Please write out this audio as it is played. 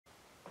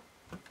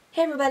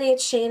Hey everybody,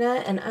 it's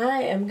Shayna, and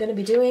I am going to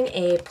be doing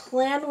a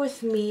plan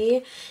with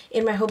me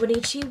in my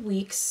Hobonichi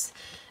Weeks.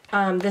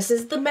 This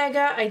is the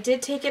Mega. I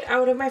did take it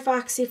out of my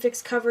Foxy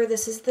Fix cover.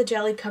 This is the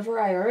jelly cover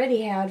I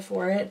already had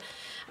for it.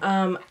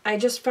 I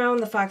just found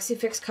the Foxy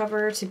Fix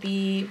cover to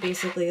be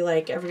basically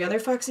like every other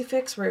Foxy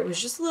Fix, where it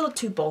was just a little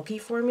too bulky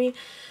for me.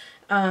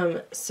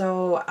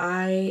 So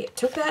I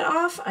took that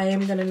off. I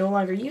am going to no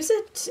longer use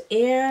it,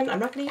 and I'm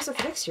not going to use it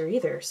for next year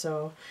either,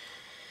 so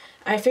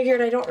I figured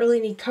I don't really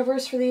need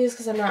covers for these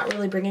because I'm not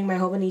really bringing my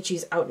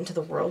Hobonichis out into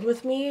the world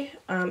with me.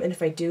 And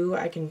if I do,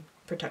 I can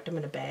protect them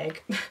in a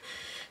bag.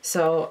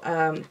 So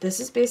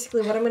this is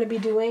basically what I'm going to be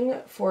doing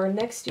for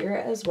next year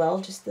as well,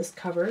 just this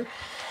cover.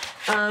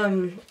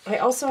 I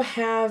also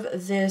have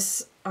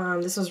this,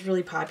 this was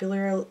really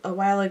popular a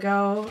while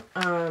ago,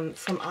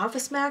 from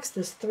Office Max,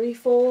 this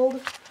trifold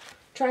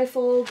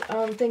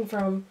thing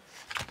from,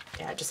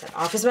 yeah, I just said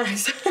Office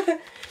Max.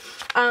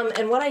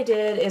 And what I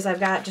did is I've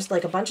got just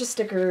like a bunch of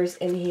stickers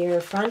in here,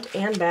 front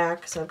and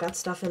back. So I've got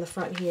stuff in the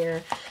front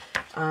here,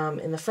 and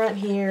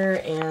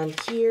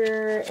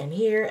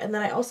here. And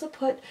then I also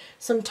put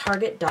some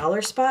Target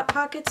dollar spot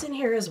pockets in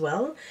here as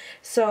well.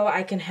 So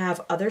I can have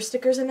other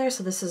stickers in there.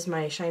 So this is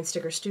my Shine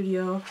Sticker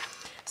Studio.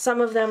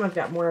 Some of them, I've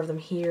got more of them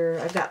here.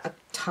 I've got a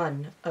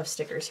ton of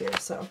stickers here.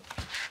 So,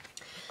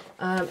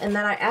 and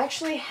then I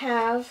actually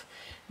have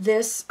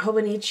this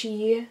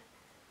Hobonichi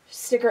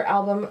sticker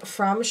album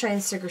from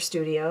Shine Sticker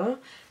Studio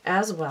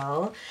as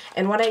well.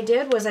 And what I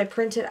did was I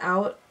printed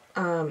out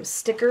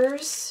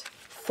stickers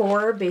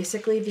for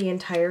basically the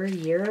entire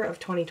year of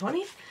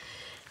 2020.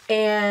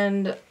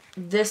 And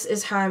this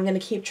is how I'm going to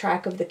keep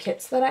track of the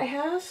kits that I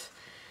have.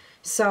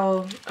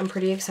 So I'm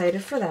pretty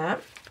excited for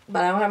that.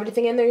 But I don't have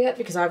anything in there yet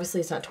because obviously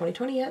it's not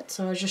 2020 yet.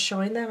 So I was just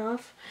showing that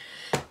off.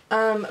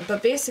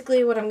 But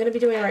basically what I'm going to be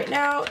doing right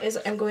now is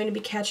I'm going to be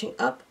catching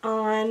up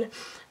on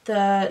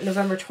the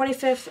November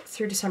 25th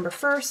through December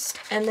 1st,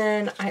 and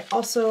then I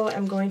also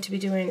am going to be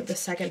doing the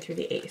 2nd through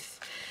the 8th.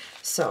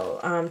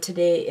 So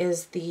today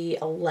is the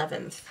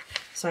 11th.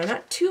 So I'm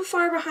not too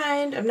far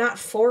behind. I'm not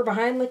 4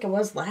 behind like I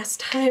was last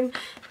time.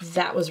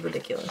 That was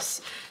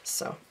ridiculous.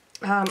 So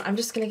I'm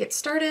just going to get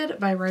started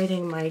by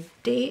writing my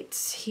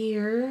dates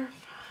here.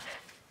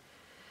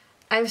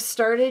 I've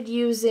started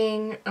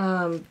using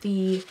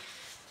the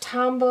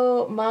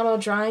Tombow Mono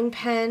Drawing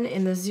Pen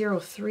in the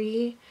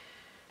 03.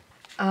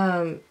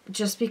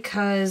 Just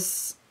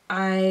because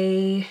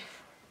I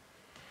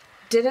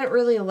didn't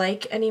really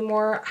like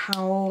anymore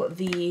how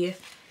the,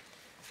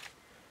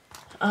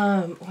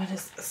 what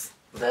is this?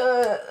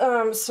 The,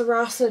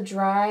 Sarasa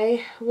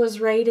Dry was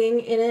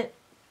writing in it,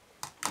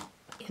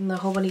 in the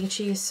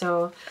Hobonichi,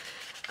 so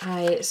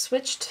I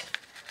switched.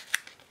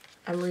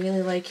 I'm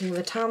really liking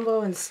the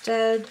Tombow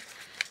instead.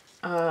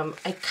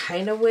 I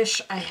kind of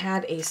wish I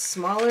had a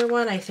smaller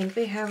one. I think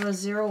they have a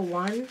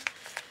 01.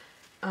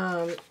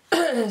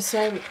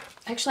 So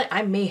actually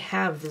I may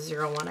have the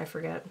 01, I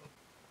forget.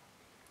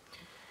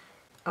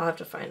 I'll have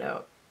to find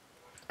out.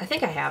 I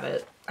think I have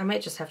it. I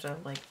might just have to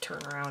like turn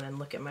around and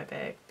look at my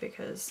bag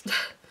because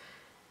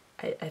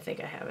I think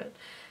I have it.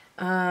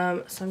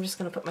 So I'm just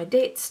going to put my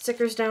date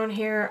stickers down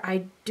here.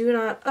 I do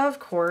not, of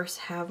course,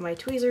 have my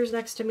tweezers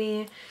next to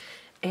me.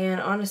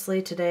 And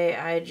honestly, today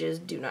I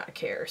just do not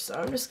care. So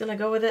I'm just going to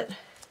go with it.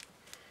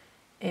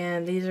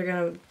 And these are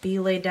going to be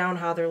laid down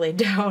how they're laid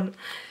down.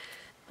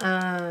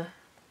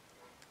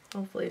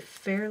 Hopefully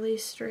fairly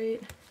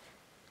straight-ish.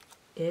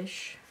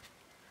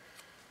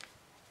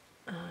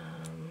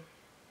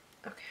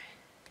 Okay.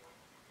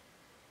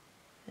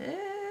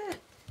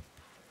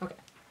 Okay.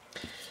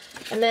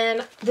 And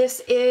then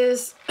this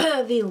is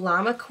the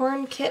llama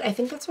corn kit. I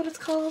think that's what it's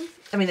called.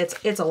 I mean,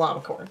 it's a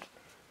llama corn.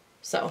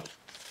 So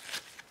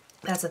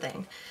that's the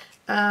thing.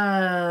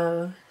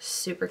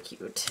 Super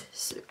cute.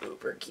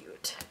 Super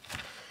cute.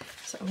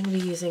 So I'm going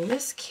to be using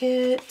this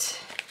kit.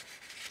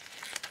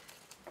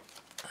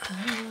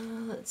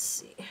 Let's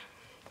see.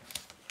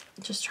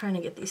 Just trying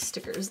to get these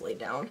stickers laid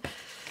down.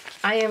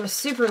 I am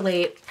super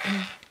late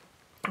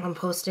on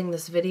posting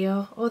this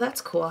video. Oh,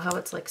 that's cool how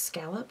it's like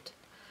scalloped.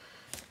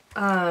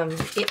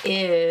 It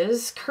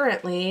is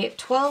currently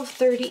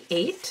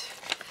 12:38.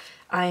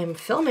 I am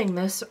filming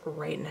this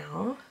right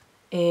now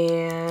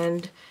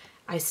and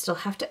I still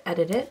have to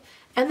edit it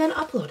and then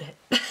upload it.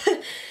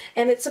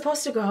 And it's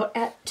supposed to go out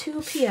at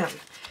 2 p.m.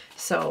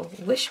 So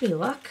wish me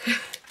luck.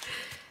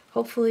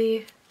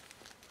 Hopefully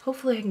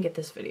I can get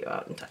this video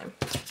out in time.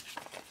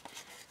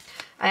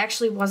 I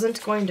actually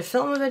wasn't going to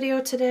film a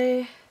video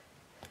today,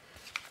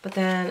 but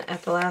then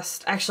at the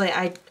last, actually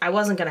I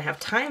wasn't going to have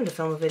time to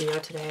film a video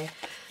today,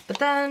 but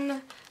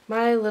then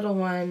my little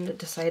one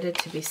decided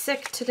to be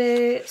sick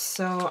today,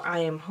 so I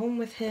am home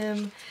with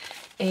him,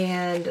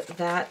 and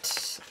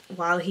that,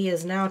 while he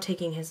is now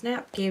taking his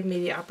nap, gave me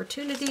the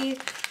opportunity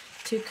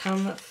to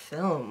come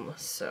film,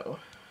 so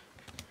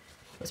I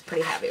was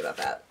pretty happy about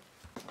that.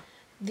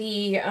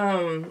 The,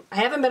 I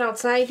haven't been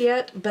outside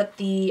yet, but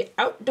the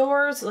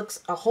outdoors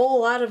looks a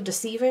whole lot of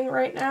deceiving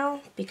right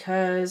now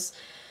because,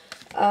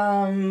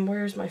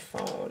 where's my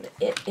phone?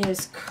 It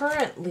is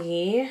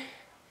currently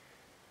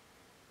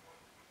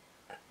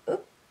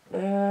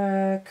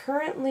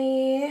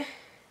currently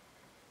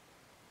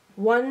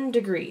 1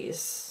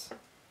 degrees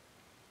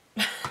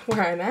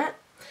where I'm at.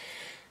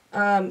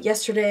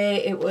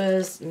 Yesterday it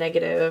was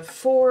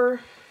 -4,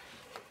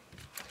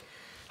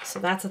 so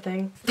that's a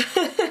thing.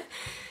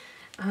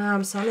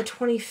 So on the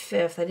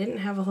 25th, I didn't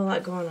have a whole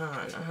lot going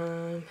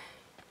on.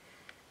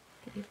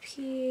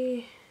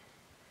 EP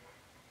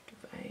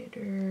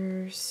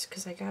dividers,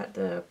 because I got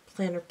the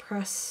Planner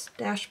Press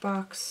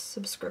Dashbox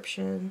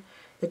subscription,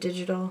 the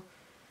digital.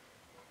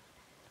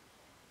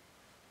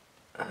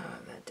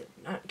 That did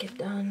not get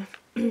done.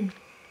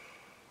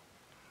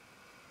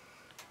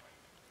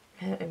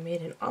 I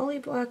made an Ollie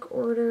Block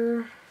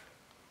order,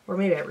 or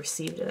maybe I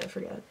received it, I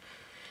forget.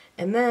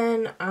 And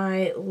then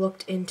I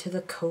looked into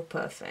the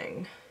Copa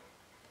thing.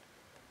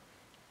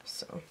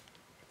 So,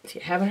 if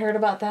you haven't heard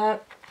about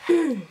that,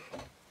 I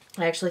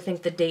actually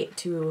think the date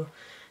to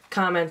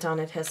comment on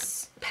it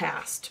has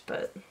passed,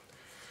 but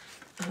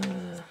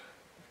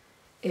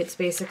it's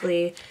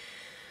basically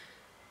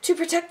to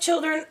protect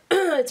children.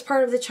 It's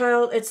part of the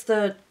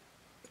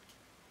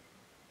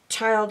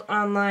Child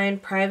Online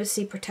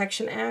Privacy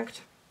Protection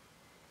Act.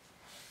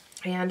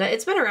 And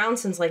it's been around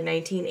since like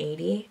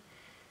 1980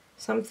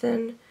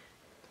 something.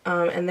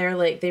 And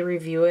they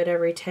review it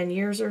every 10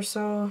 years or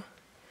so.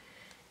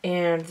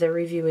 And they're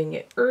reviewing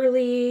it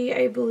early,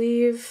 I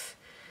believe.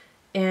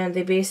 And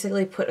they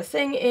basically put a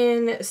thing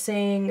in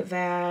saying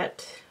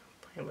that,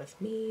 plan with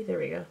me, there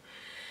we go.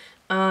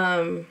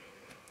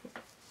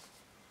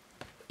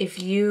 If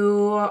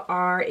you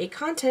are a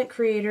content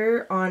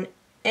creator on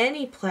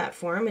any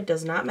platform, it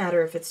does not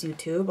matter if it's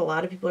YouTube. A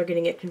lot of people are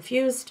getting it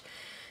confused.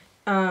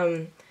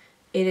 It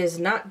is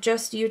not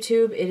just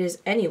YouTube, it is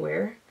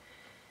anywhere.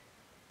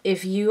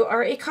 If you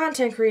are a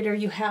content creator,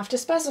 you have to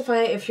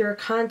specify if your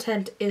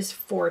content is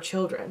for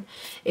children.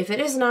 If it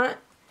is not,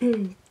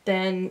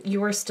 then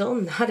you are still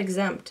not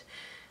exempt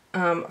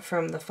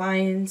from the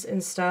fines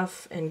and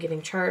stuff and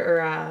getting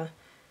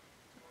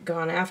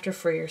gone after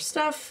for your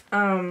stuff.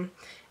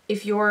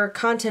 If your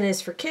content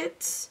is for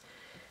kids,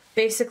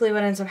 basically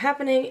what ends up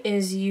happening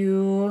is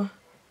your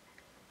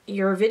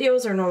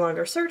videos are no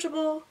longer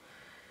searchable.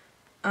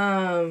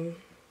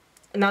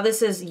 Now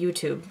this is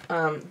YouTube.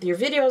 Your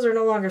videos are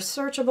no longer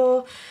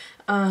searchable.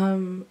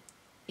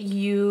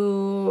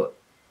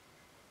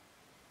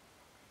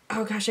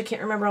 Oh gosh, I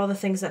can't remember all the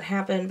things that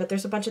happen, but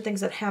there's a bunch of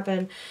things that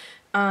happen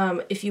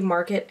if you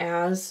mark it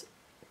as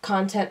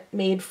content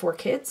made for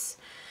kids.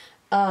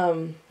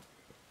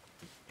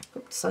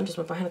 Oops, the sun just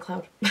went behind a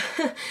cloud.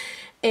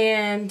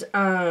 And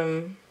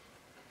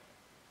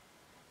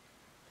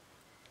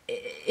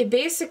it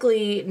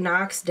basically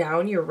knocks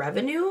down your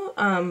revenue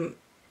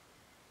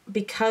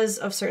because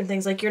of certain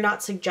things. Like, you're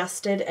not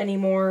suggested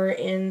anymore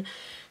in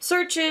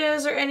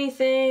searches or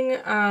anything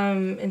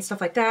and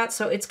stuff like that.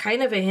 So it's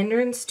kind of a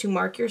hindrance to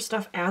mark your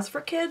stuff as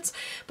for kids.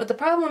 But the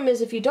problem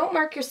is, if you don't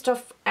mark your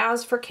stuff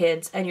as for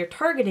kids and you're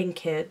targeting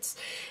kids,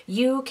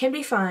 you can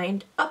be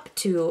fined up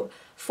to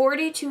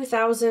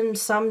 $42,000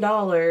 some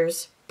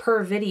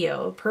per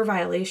video, per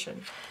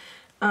violation,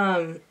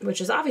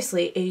 which is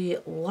obviously a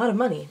lot of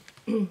money.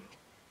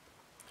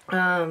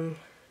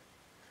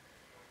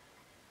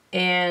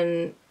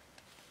 And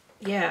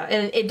yeah,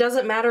 and it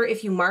doesn't matter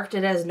if you marked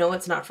it as no,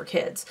 it's not for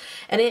kids.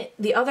 And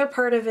the other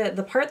part of it,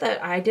 the part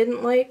that I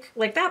didn't like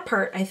that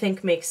part I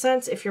think makes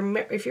sense. If you're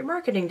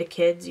marketing to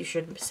kids, you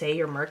should say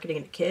you're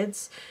marketing to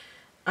kids.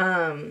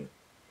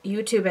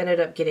 YouTube ended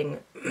up getting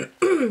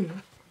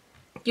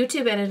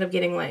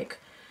like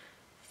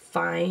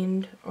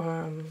fined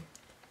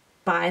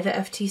by the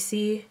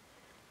FTC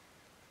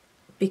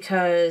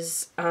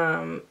because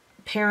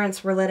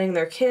parents were letting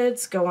their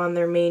kids go on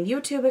their main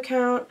YouTube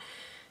account,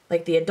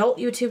 like the adult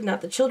YouTube,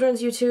 not the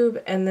children's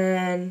YouTube, and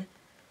then,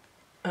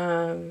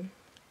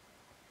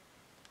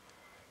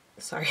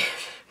 sorry,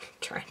 I'm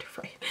trying to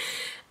write.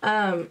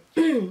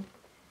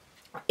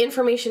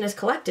 Information is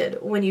collected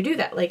when you do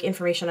that, like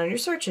information on your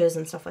searches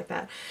and stuff like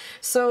that.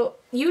 So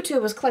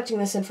YouTube was collecting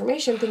this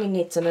information thinking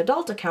it's an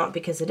adult account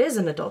because it is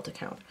an adult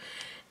account.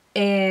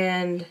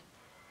 And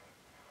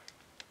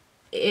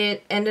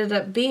it ended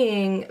up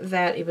being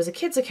that it was a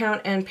kid's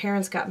account, and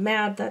parents got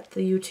mad that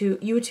the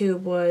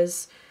YouTube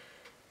was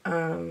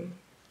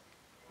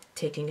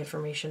taking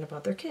information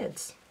about their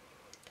kids.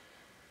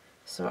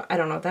 So I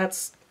don't know,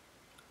 that's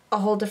a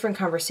whole different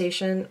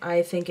conversation.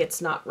 I think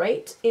it's not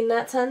right in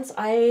that sense.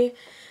 I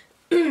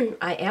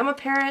am a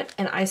parent,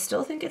 and I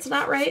still think it's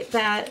not right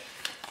that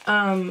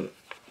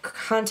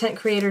content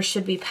creators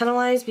should be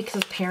penalized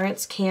because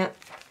parents can't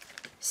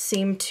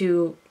seem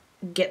to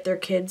get their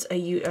kids a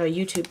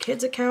YouTube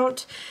Kids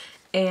account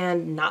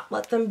and not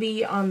let them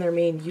be on their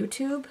main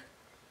YouTube.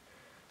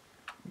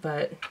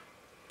 But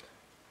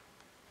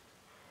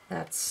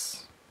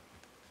that's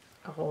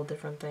a whole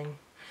different thing.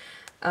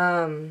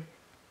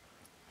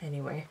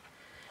 Anyway,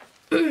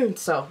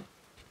 so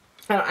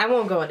I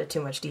won't go into too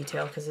much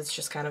detail because it's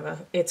just kind of a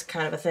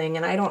thing,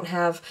 and I don't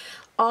have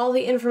all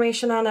the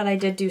information on it. I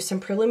did do some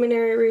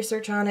preliminary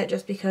research on it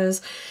just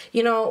because,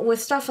 you know,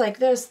 with stuff like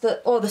this,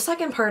 the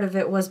second part of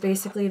it was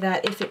basically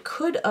that if it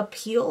could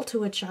appeal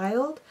to a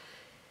child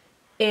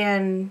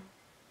and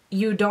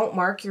you don't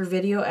mark your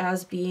video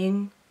as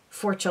being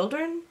for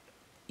children,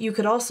 you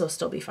could also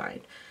still be fine.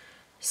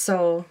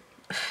 So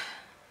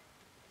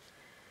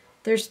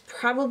there's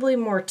probably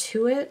more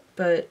to it,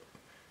 but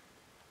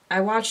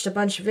I watched a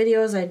bunch of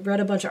videos, I read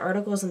a bunch of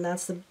articles, and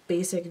that's the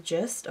basic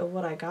gist of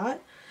what I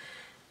got.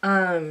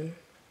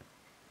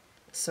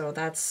 So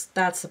that's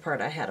the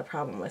part I had a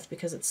problem with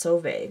because it's so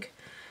vague.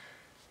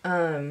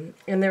 And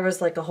there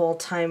was like a whole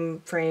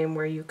time frame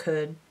where you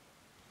could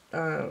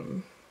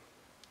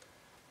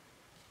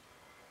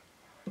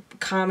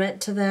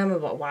comment to them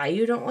about why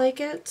you don't like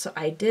it. So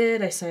I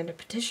did. I signed a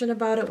petition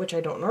about it, which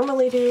I don't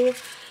normally do,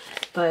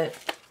 but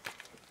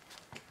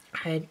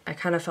I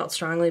kind of felt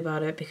strongly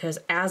about it because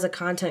as a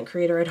content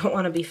creator, I don't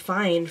want to be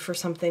fined for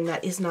something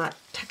that is not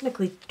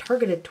technically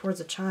targeted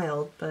towards a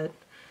child, but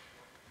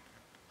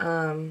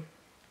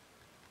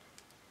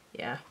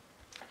yeah.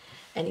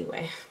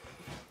 Anyway,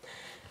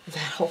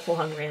 that whole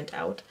long rant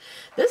out.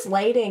 This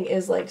lighting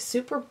is like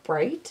super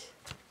bright,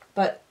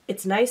 but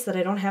it's nice that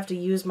I don't have to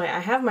use I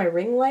have my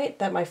ring light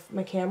that my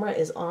camera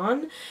is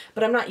on,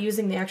 but I'm not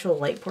using the actual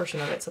light portion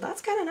of it, so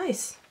that's kind of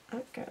nice.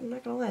 I'm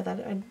not gonna lie,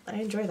 that I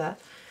enjoy that.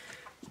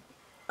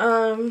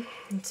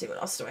 Let's see, what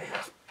else do I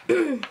have?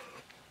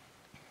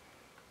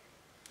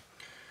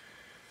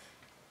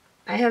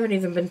 I haven't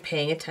even been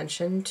paying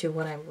attention to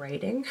what I'm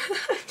writing.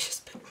 I've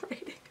just been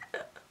writing.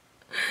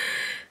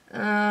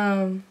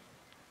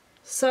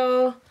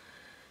 So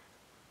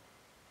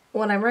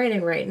what I'm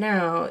writing right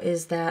now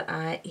is that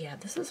yeah,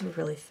 this is a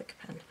really thick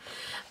pen.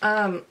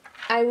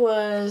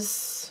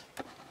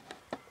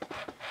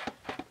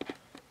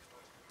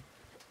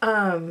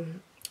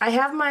 I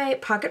have my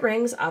pocket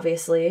rings,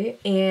 obviously,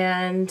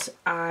 and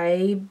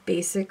I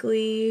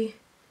basically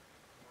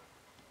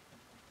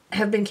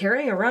have been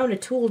carrying around a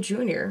Tool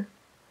Junior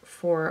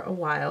for a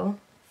while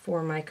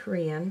for my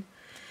Korean.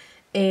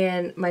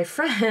 And my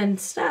friend,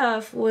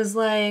 Steph, was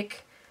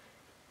like,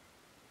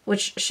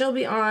 which she'll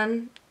be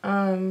on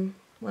one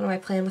of my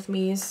Plan With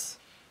Me's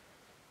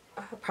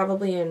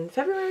probably in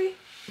February,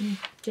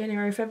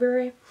 January,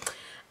 February.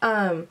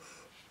 But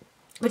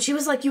she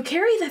was like, you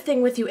carry that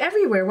thing with you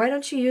everywhere. Why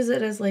don't you use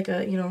it as like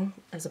a, you know,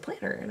 as a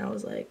planner? And I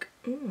was like,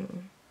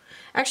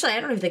 Actually, I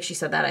don't even think she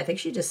said that. I think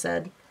she just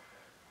said,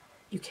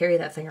 you carry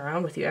that thing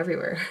around with you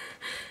everywhere.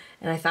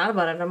 And I thought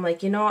about it and I'm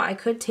like, you know, I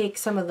could take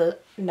some of the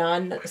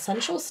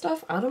non-essential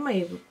stuff out of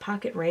my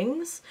pocket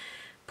rings,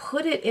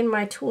 put it in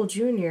my Tool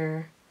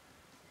Junior,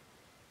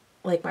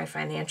 like my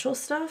financial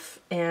stuff,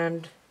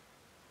 and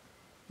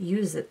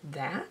use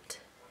that.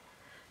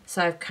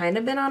 So I've kind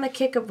of been on a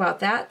kick about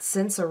that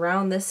since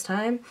around this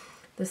time,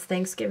 this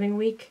Thanksgiving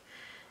week.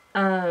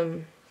 Yeah.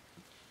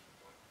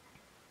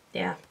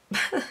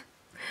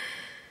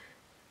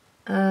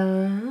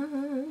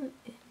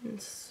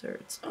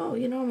 Inserts. Oh,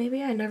 you know,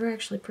 maybe I never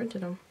actually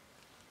printed them.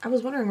 I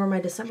was wondering where my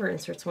December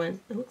inserts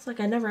went. It looks like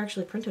I never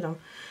actually printed them.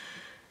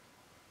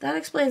 That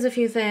explains a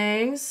few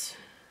things.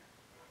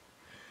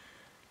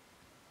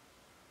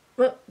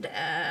 Well,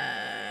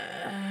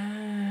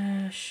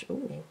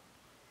 ooh,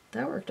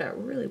 that worked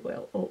out really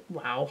well. Oh,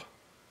 wow.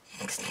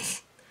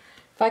 If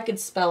I could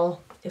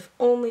spell. If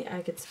only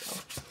I could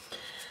spell.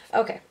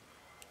 Okay.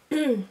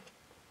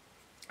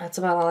 That's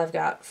about all I've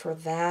got for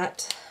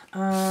that.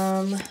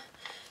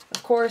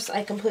 Of course,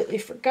 I completely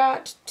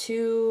forgot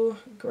to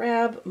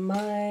grab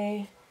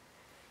my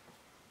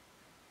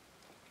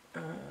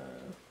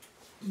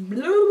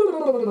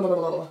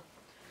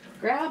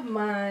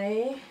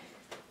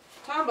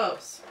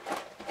Tombos.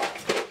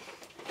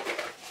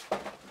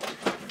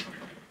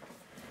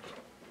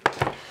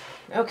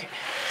 Okay,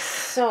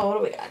 so what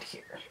do we got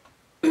here?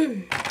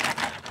 I'm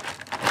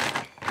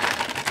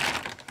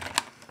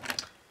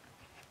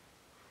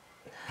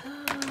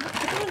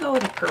gonna go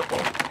with a purple.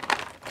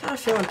 Kind of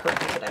feeling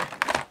purple today.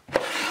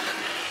 I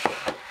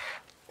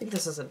think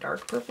this is a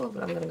dark purple,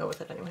 but I'm gonna go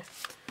with it anyway.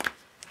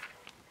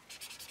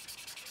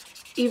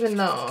 Even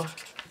though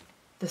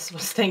this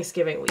was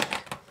Thanksgiving week.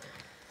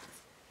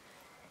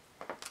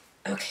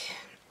 Okay.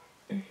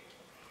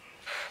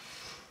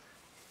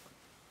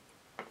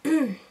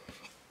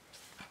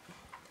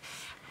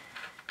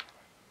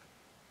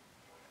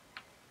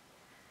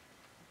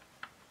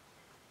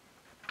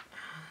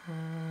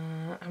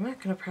 I'm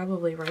not gonna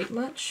probably write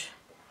much.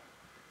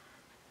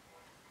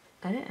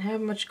 I didn't have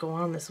much go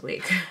on this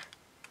week.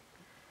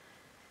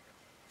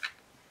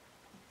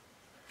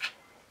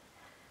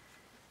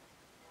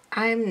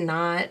 I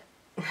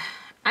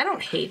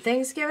don't hate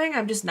Thanksgiving.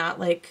 I'm just not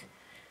like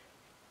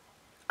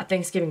a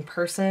Thanksgiving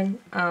person.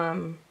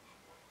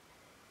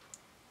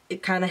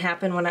 It kind of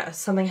happened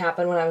something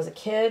happened when I was a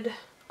kid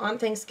on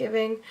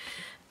Thanksgiving.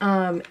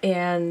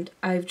 And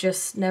I've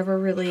just never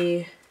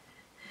really,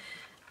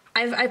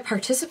 I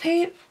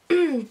participate,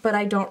 but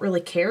I don't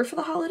really care for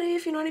the holiday,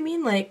 if you know what I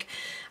mean. Like,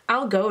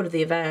 I'll go to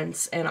the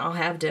events and I'll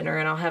have dinner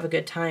and I'll have a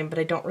good time, but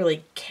I don't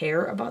really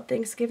care about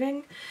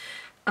Thanksgiving.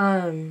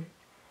 So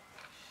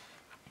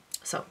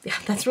yeah,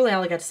 that's really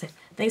all I got to say.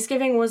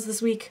 Thanksgiving was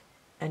this week,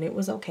 and it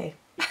was okay.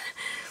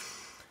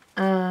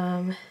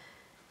 And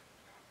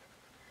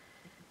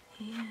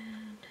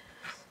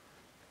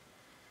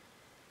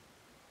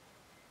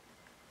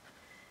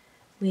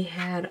we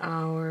had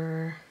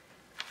our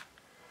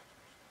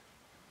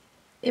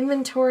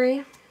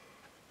inventory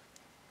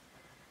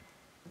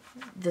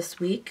this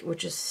week,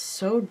 which is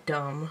so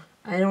dumb.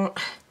 I don't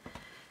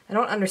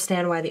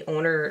understand why the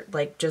owner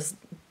like just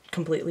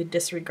completely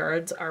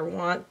disregards our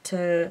want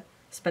to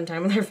spend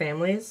time with our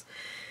families,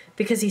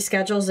 because we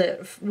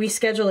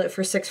schedule it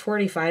for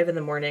 6:45 in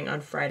the morning on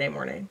Friday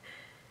morning.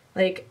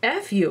 Like,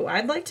 F you.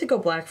 I'd like to go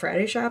Black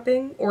Friday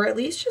shopping, or at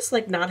least just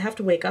like not have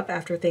to wake up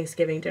after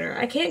Thanksgiving dinner.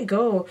 I can't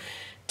go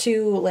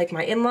to like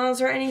my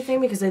in-laws or anything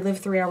because they live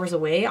 3 hours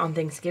away on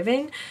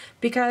Thanksgiving,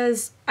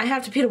 because I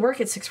have to be to work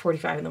at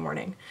 6:45 in the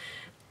morning.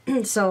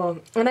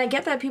 So, and I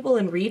get that people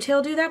in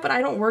retail do that, but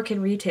I don't work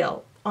in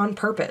retail on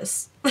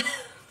purpose.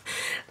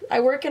 I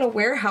work in a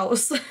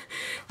warehouse.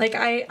 Like,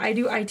 I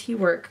do IT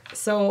work.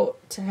 So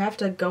to have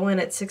to go in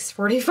at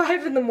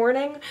 6:45 in the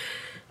morning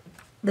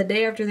the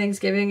day after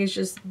Thanksgiving is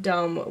just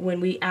dumb, when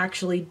we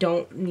actually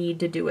don't need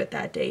to do it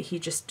that day. He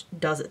just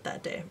does it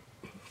that day.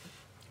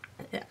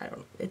 Yeah,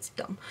 it's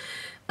dumb.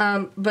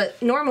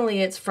 But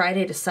normally it's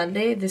Friday to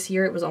Sunday. This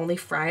year it was only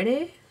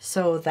Friday,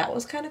 so that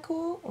was kind of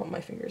cool. Oh,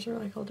 my fingers are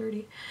like all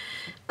dirty.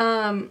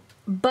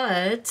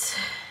 But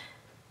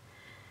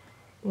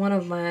one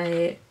of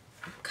my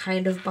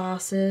kind of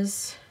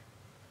bosses,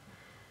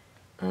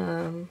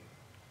 I'm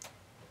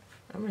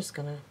just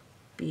gonna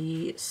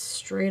be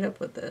straight up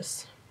with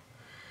this.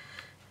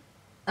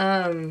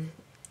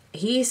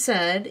 He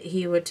said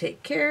he would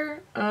take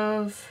care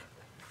of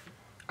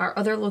our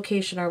other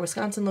location, our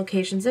Wisconsin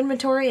location's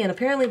inventory, and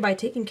apparently by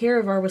taking care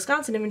of our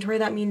Wisconsin inventory,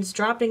 that means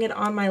dropping it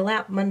on my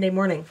lap Monday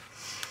morning.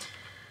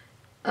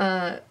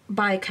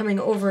 By coming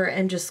over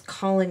and just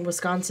calling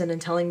Wisconsin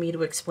and telling me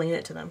to explain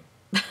it to them.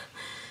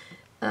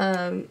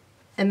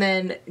 And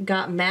then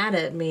got mad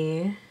at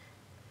me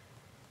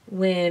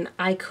when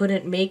I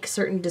couldn't make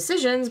certain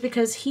decisions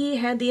because he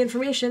had the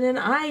information and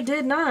I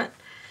did not.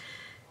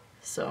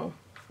 So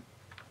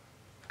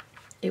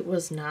it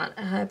was not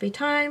a happy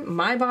time.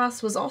 My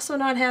boss was also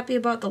not happy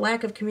about the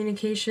lack of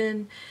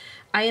communication.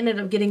 I ended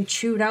up getting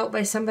chewed out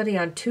by somebody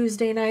on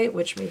Tuesday night,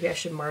 which maybe I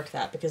should mark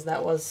that because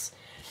that was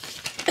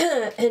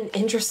an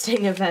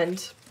interesting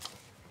event.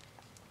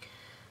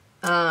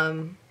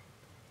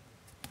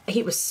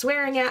 He was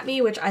swearing at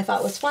me, which I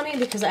thought was funny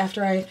because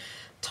after I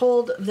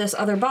told this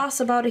other boss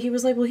about it, he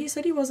was like, well, he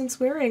said he wasn't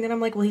swearing. And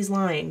I'm like, well, he's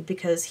lying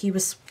because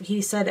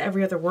he said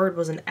every other word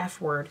was an F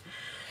word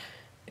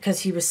because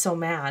he was so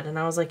mad. And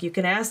I was like, you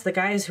can ask the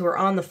guys who were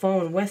on the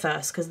phone with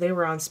us because they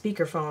were on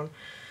speakerphone.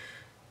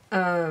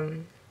 I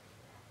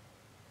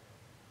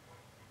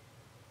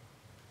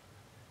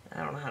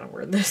don't know how to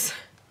word this.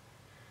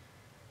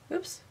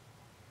 Oops.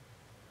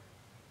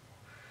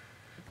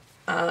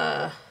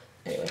 Anyway.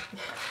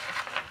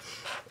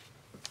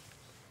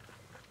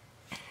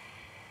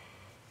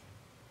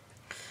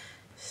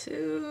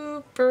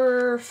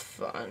 Super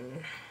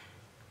fun.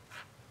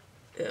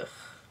 Ugh.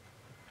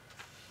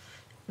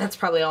 That's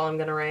probably all I'm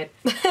gonna write.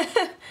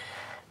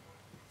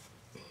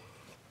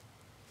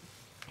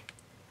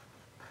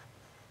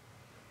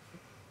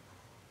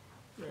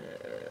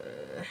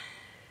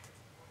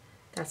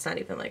 That's not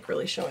even like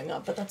really showing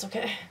up, but that's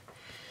okay.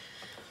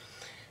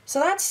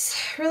 So that's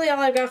really all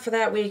I've got for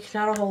that week.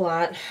 Not a whole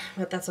lot,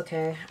 but that's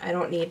okay. I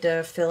don't need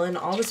to fill in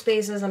all the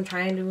spaces. I'm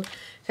trying to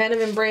kind of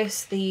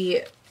embrace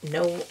the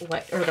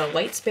the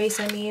white space,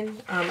 I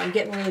mean. I'm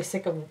getting really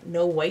sick of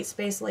no white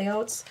space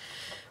layouts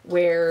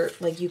where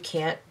like you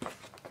can't,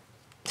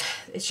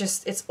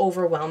 it's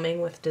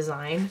overwhelming with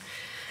design.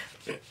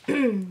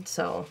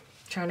 So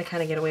trying to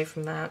kind of get away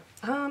from that.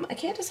 I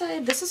can't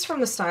decide, this is from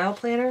the style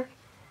planner.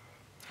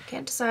 I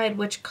can't decide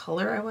which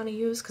color I want to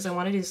use because I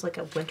want to do like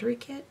a wintry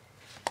kit.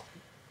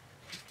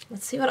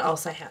 Let's see what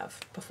else I have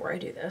before I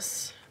do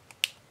this.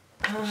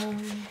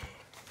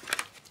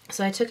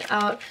 So I took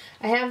out,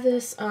 I have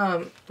this,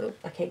 I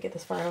can't get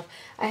this far enough.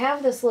 I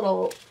have this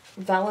little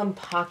vellum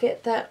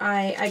pocket that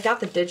I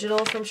got the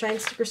digital from Shine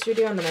Sticker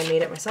Studio and then I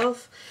made it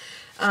myself.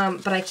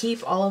 But I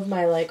keep all of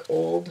my like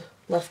old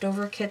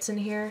leftover kits in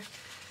here.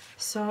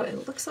 So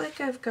it looks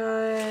like I've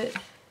got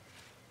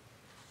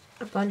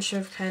a bunch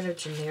of kind of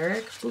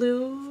generic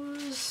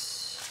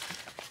blues.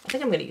 I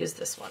think I'm going to use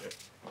this one.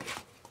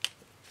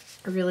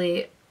 I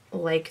really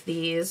like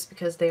these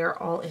because they are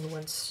all in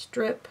one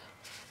strip.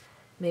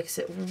 Makes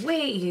it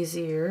way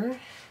easier.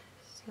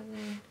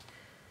 7,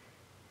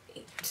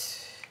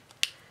 8.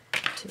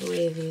 To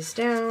lay these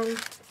down.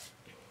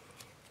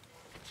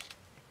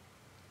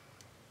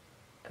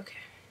 Okay.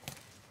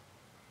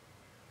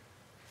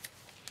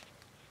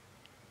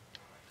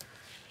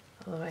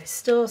 Although I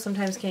still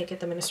sometimes can't get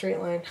them in a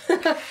straight line.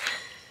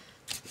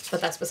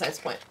 But that's besides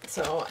the point.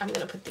 So I'm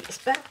going to put these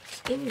back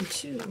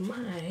into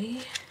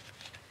my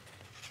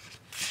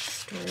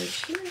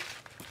storage here.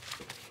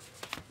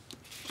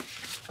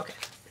 Okay.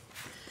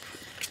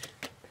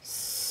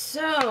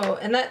 So,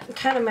 and that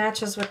kind of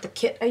matches with the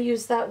kit I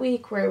used that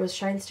week where it was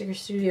Shine Sticker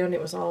Studio and it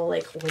was all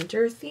like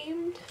winter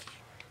themed.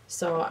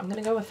 So I'm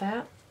going to go with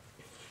that.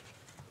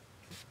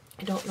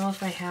 I don't know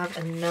if I have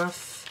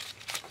enough.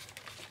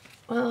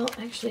 Well,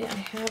 actually I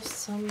have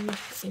some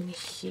in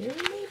here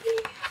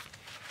maybe.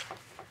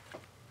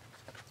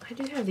 I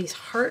do have these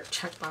heart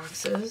check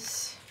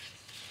boxes.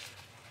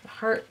 The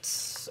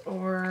hearts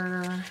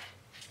or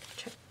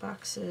check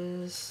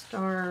boxes,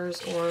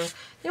 stars, or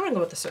they want to go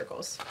with the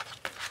circles.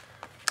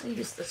 I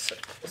use the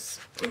circles.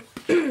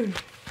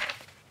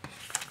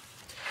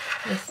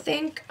 I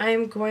think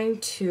I'm going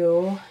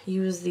to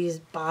use these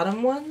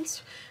bottom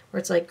ones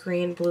where it's like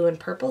green, blue, and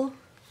purple.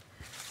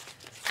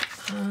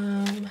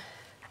 I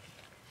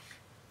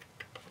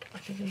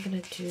think I'm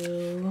gonna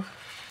do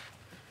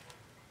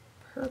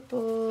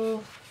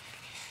purple.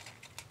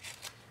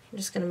 I'm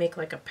just gonna make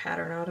like a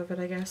pattern out of it,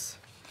 I guess.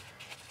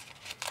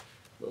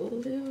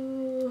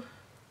 Blue.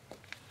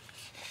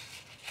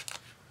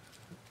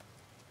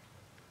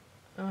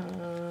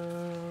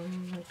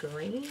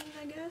 Green,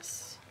 I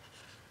guess.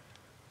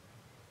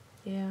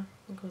 Yeah,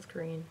 I'll go with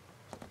green.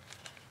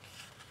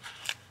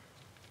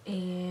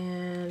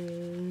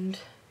 And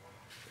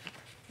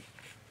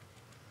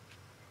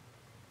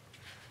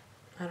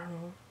I don't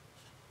know.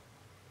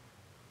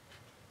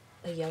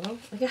 A yellow,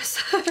 I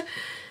guess. In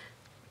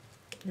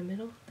the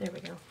middle. There we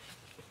go.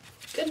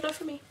 Good enough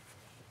for me.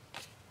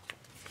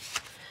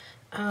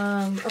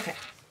 Okay.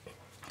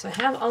 So I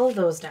have all of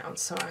those down,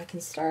 so I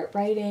can start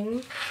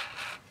writing.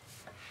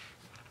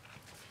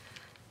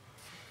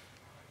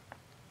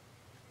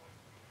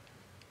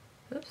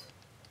 Oops.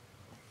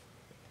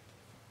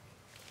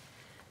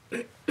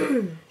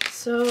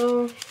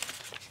 So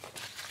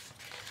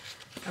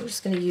I'm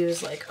just going to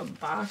use like a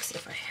box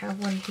if I have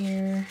one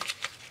here.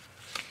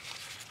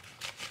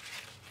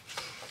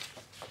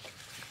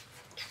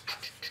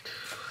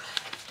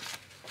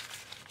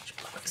 Which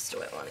box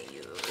do I want to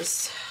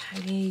use? I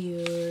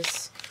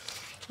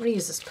want to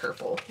use this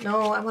purple.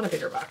 No, I want a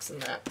bigger box than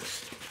that.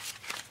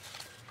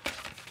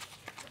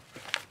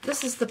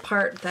 This is the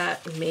part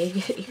that may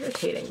get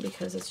irritating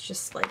because it's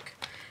just like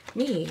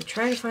me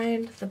trying to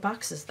find the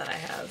boxes that I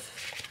have.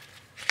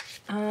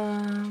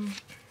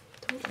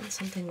 Don't want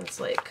something that's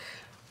like,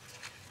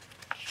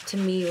 to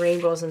me,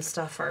 rainbows and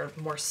stuff are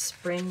more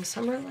spring,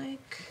 summer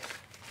like.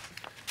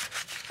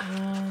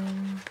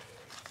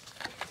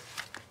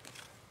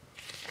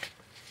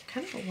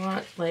 Kind of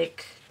want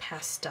like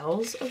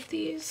pastels of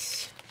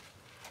these.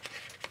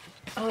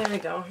 Oh, there we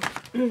go.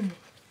 I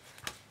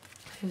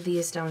have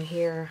these down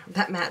here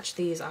that match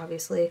these,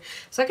 obviously.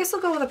 So I guess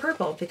I'll go with a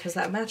purple because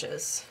that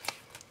matches.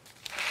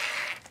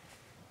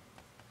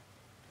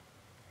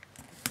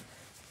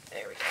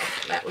 There we go.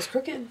 That was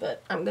crooked,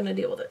 but I'm gonna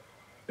deal with it.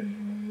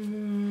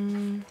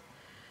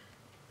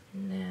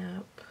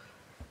 Nap.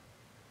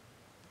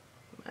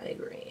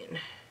 Migraine.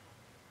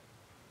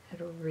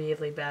 Had a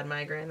really bad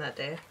migraine that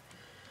day.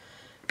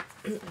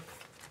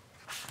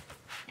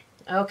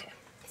 Okay,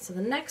 so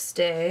the next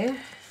day,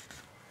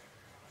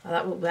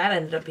 that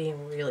ended up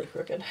being really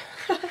crooked.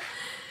 The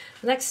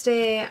next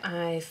day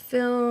I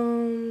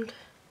filmed,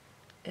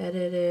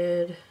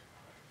 edited,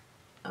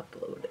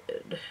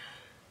 uploaded,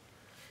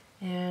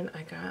 and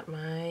I got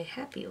my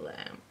happy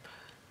lamp.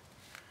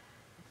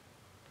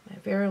 My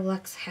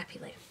Verilux happy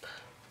lamp.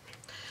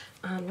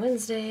 On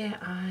Wednesday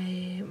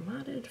I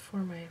modded for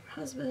my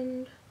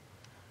husband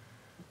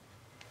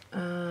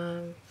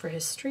for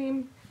his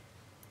stream,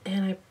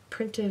 and I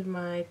printed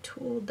my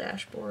tool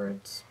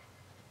dashboards.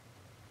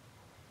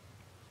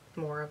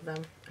 More of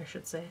them, I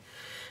should say.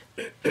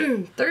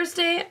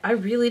 Thursday, I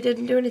really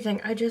didn't do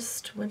anything. I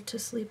just went to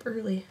sleep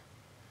early.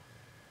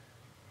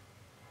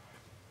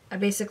 I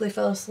basically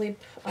fell asleep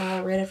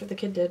right after the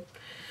kid did.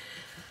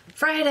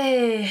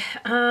 Friday,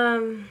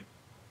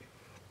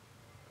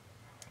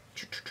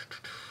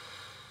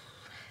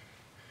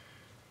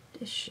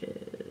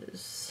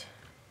 dishes,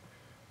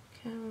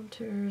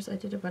 counters. I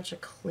did a bunch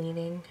of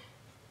cleaning,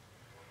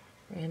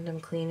 random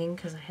cleaning,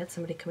 because I had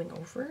somebody coming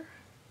over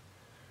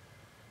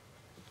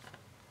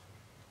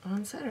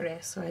on Saturday.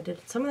 So I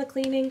did some of the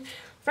cleaning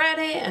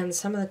Friday and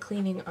some of the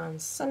cleaning on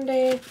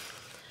Sunday.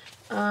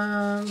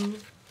 I'm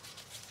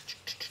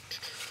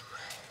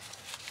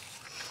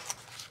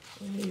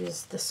going to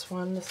use this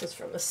one. This is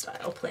from the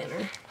Style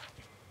Planner.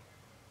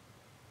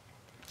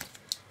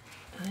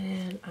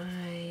 And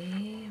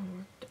I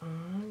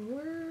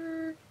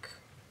work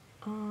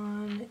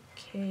on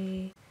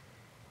K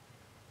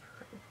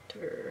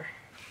printer.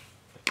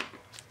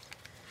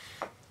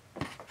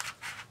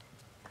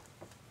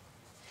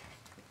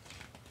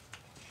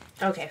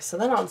 Okay, so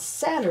then on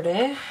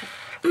Saturday,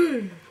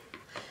 I'm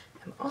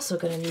also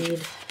going to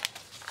need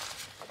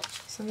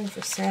something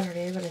for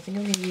Saturday, but I think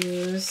I'm going to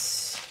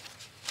use,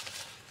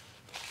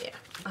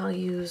 I'll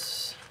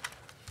use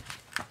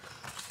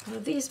one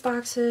of these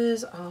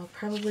boxes. I'll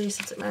probably,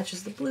 since it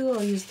matches the blue,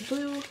 I'll use the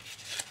blue.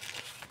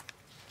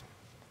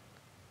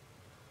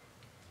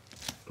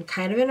 I'm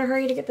kind of in a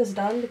hurry to get this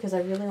done because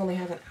I really only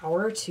have an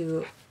hour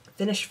to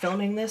finish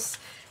filming this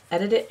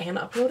edit it and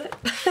upload it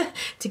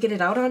to get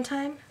it out on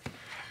time.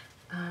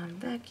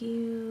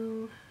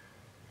 Vacuum,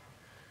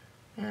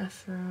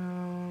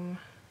 bathroom,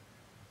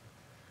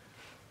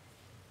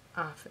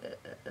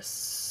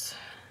 office,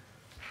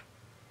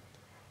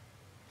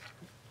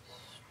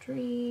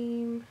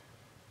 stream.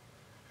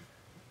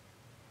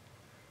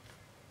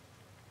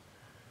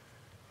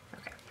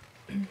 Okay.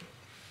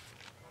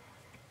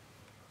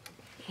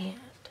 And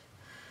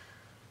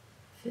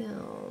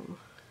film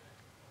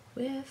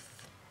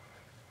with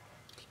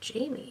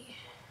Jamie,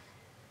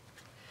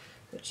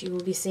 which you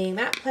will be seeing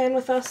that plan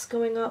with us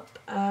going up.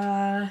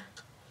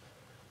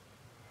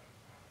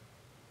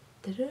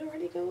 Did it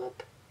already go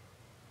up?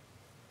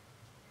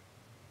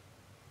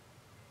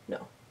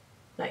 No,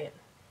 not yet.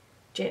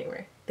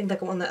 January. I think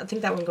that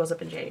one goes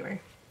up in January.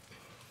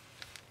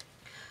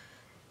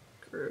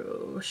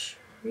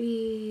 Groceries.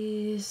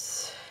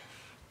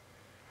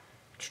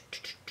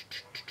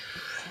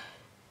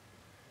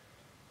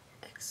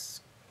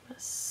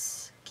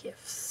 Xmas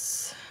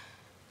gifts.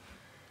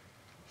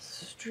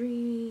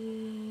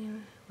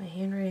 Stream. My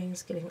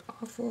handwriting's getting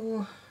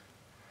awful.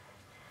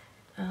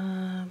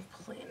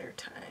 Planner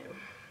time.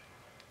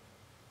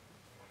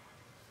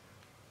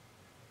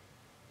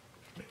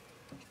 I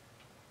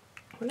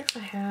wonder if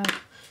I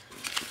have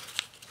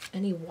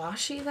any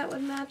washi that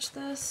would match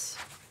this.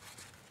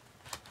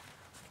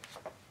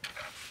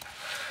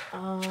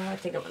 I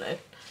think I'm gonna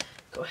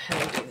go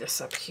ahead and do this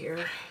up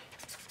here.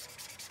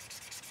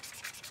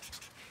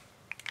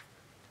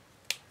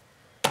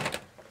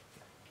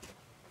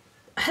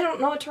 I don't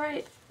know what to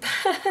write.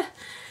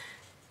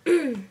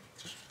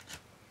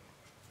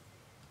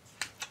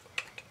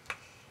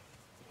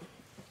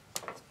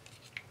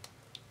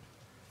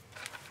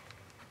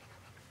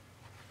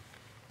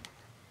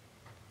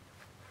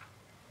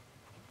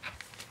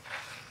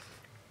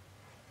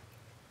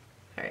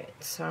 Alright,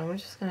 so I'm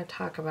just going to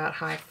talk about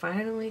how I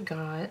finally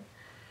got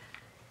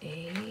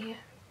a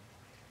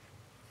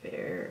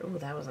oh,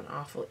 that was an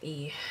awful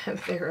E.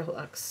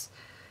 Verilux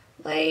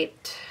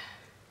light.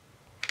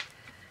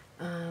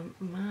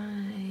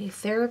 My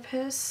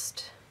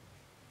therapist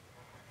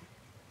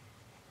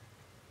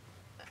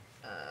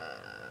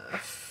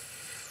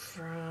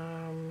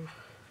from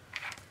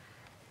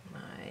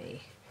my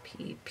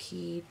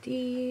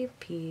PPD,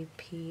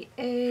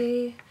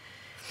 PPA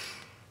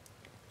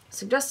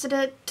suggested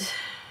it.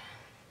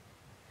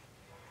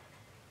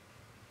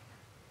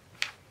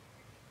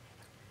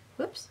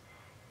 Whoops.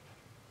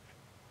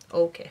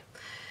 Okay.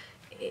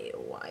 A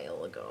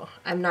while ago.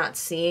 I'm not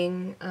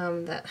seeing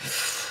that.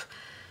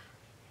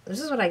 This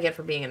is what I get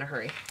for being in a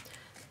hurry.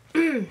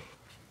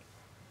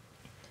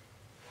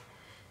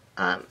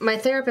 My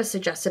therapist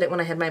suggested it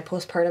when I had my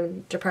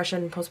postpartum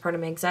depression,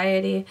 postpartum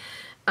anxiety,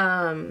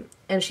 and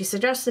she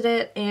suggested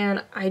it,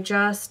 and I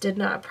just did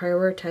not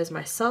prioritize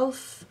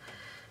myself,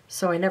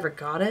 so I never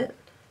got it.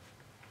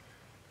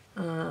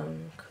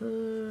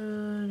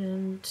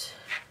 Couldn't.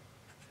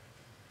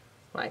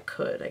 Well, I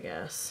could, I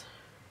guess.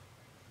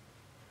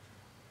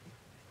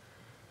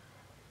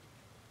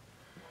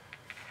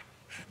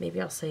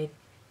 Maybe I'll say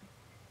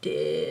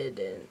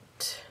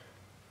didn't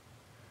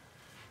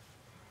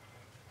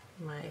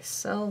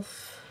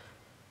myself,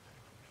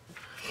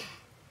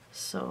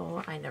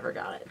 so I never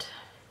got it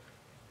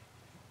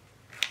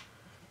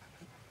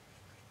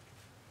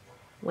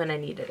when I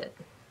needed it.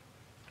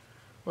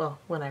 Well,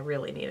 when I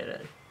really needed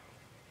it.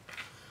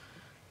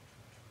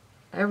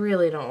 I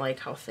really don't like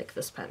how thick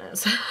this pen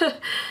is.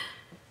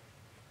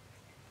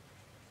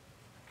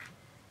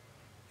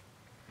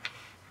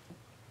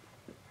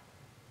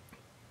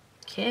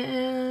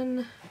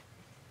 Can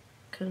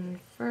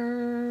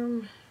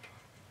confirm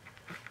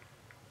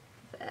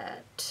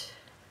that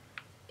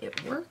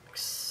it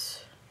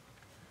works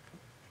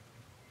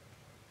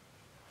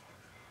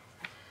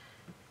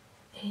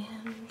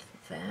and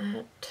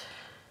that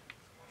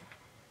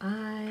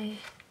I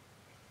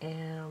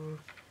am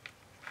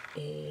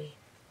a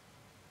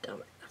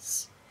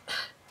dumbass.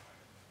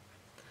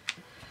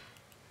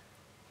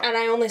 And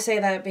I only say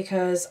that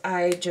because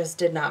I just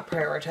did not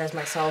prioritize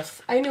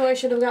myself. I knew I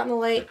should have gotten the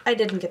light. I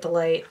didn't get the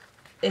light.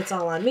 It's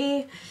all on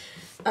me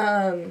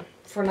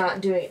for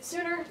not doing it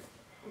sooner.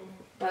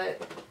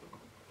 But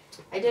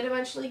I did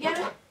eventually get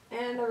it,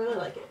 and I really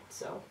like it.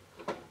 So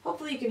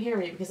hopefully you can hear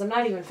me because I'm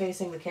not even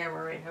facing the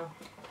camera right now.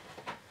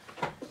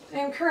 I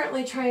am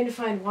currently trying to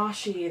find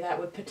washi that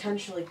would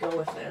potentially go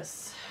with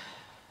this.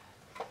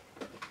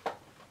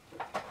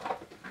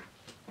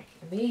 I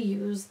may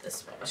use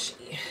this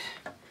washi.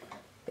 I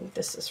think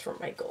this is from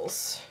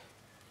Michael's.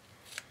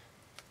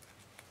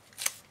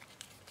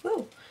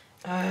 Whoa!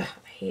 I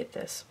hate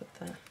this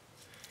with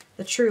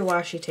the true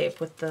washi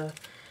tape with the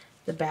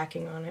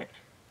backing on it.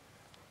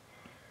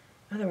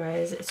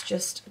 Otherwise, it's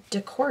just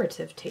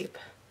decorative tape.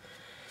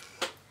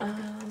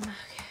 Okay.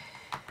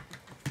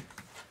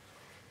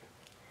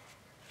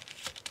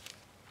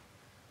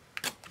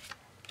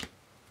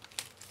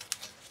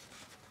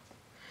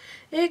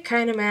 It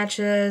kind of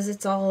matches.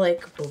 It's all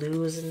like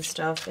blues and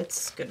stuff.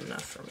 It's good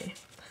enough for me.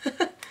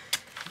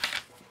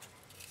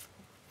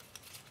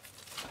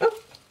 Oh,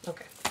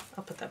 okay.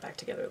 I'll put that back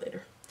together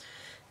later.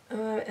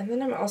 And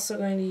then I'm also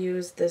going to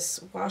use this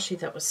washi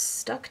that was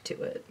stuck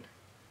to it.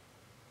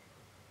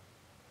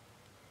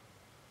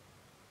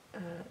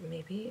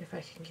 Maybe if I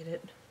can get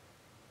it.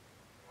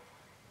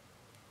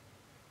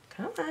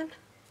 Come on.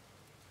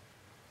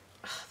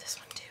 Oh, this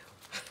one too.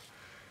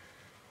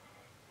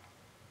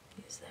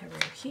 Use that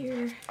right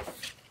here.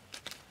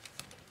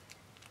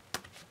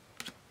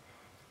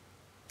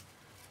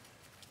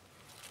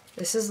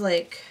 This is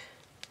like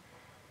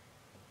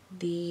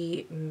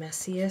the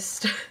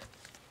messiest,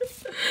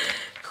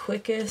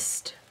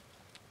 quickest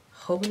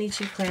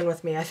Hobonichi plan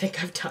with me I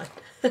think I've done.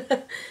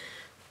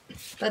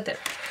 But there.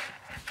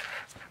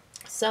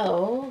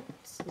 So,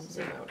 let's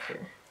zoom out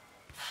here.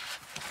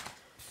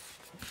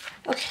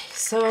 Okay,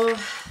 so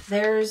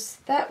there's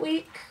that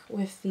week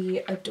with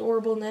the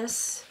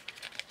adorableness,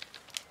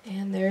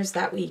 and there's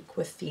that week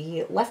with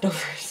the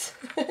leftovers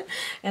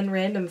and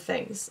random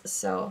things.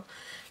 So,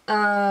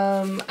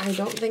 I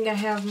don't think I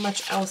have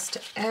much else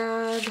to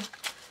add.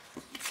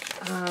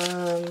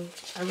 I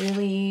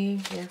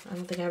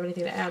don't think I have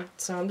anything to add,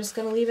 so I'm just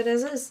going to leave it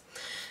as is.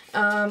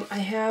 I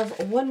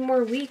have one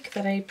more week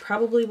that I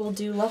probably will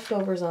do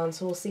leftovers on,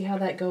 so we'll see how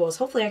that goes.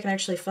 Hopefully I can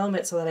actually film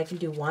it so that I can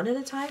do one at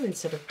a time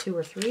instead of 2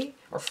 or 3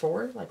 or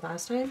 4 like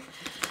last time.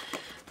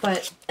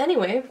 But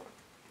anyway,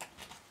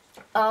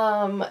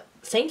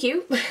 thank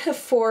you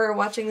for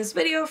watching this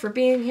video, for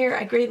being here.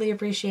 I greatly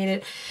appreciate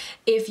it.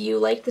 If you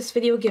like this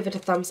video, give it a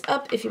thumbs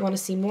up. If you want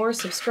to see more,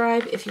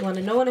 subscribe. If you want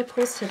to know when I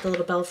post, hit the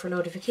little bell for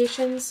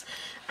notifications.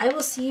 I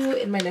will see you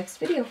in my next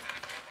video.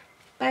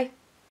 Bye.